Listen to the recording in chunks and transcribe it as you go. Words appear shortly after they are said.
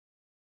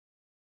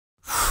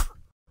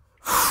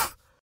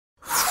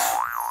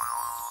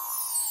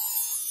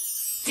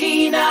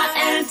Tina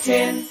and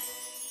Tin.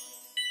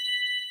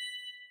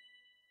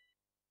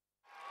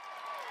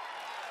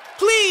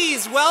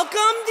 Please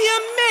welcome the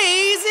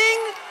amazing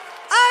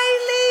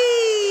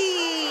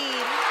EILEEN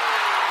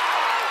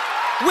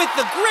with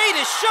the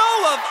greatest show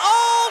of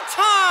all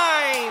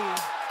time.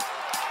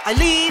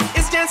 EILEEN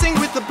is dancing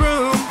with the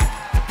broom,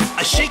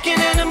 a shaking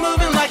and a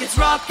moving like it's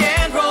rock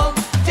and roll.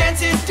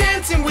 Dancing,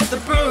 dancing with the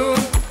broom,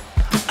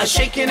 a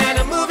shaking and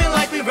a moving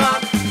like we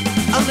rock.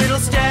 A little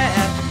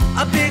step,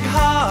 a big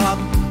hop,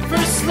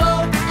 first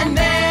slow and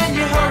then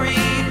you hurry.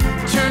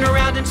 Turn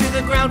around into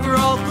the ground, we're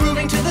all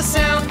grooving to the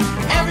sound.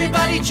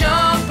 Everybody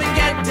jump and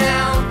get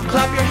down.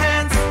 Clap your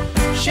hands,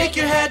 shake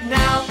your head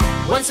now.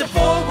 One step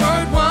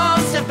forward, one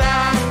step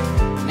back.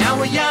 Now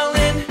we're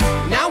yelling,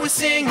 now we're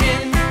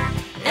singing.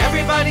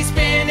 Everybody's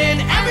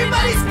spinning,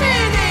 everybody's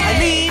spinning.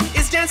 EILEEN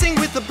is dancing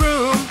with the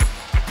broom,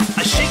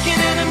 a shaking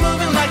and a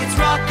moving like it's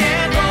rock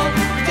and roll.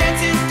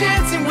 Dancing,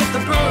 dancing with the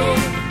broom,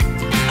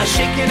 a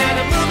shaking and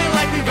a moving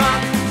like we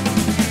rock.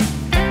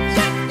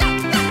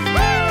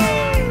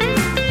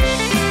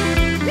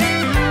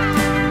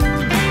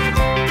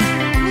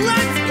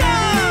 Let's go!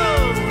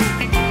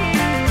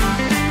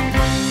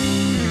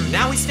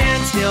 Now we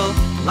stand still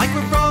like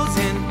we're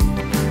frozen,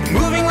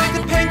 moving like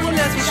the penguin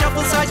as we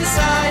shuffle side to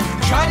side.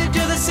 Try to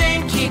do the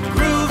same, keep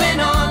grooving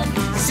on.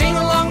 Sing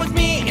along with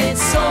me,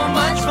 it's so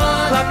much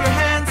fun. Clap your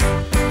hands,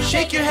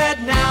 shake your head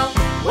now.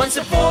 One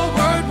step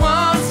forward,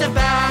 one step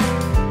back.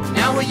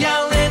 Now we're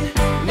yelling,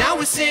 now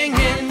we're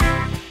singing.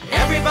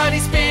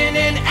 Everybody's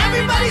spinning,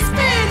 everybody's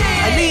spinning.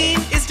 EILEEN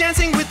is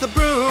dancing with the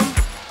broom,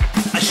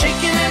 a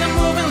shaking and a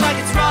moving like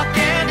it's rock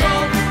and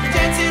roll.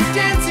 Dancing,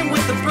 dancing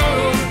with the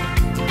broom,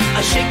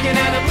 a shaking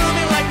and a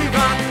moving like we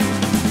rock.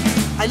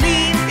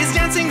 EILEEN is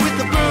dancing with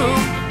the broom,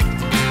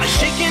 a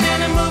shaking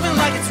and a moving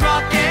like it's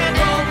rock and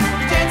roll.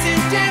 Dancing,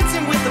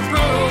 dancing with the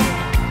broom,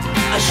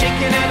 a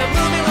shaking and a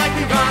moving like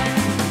we rock.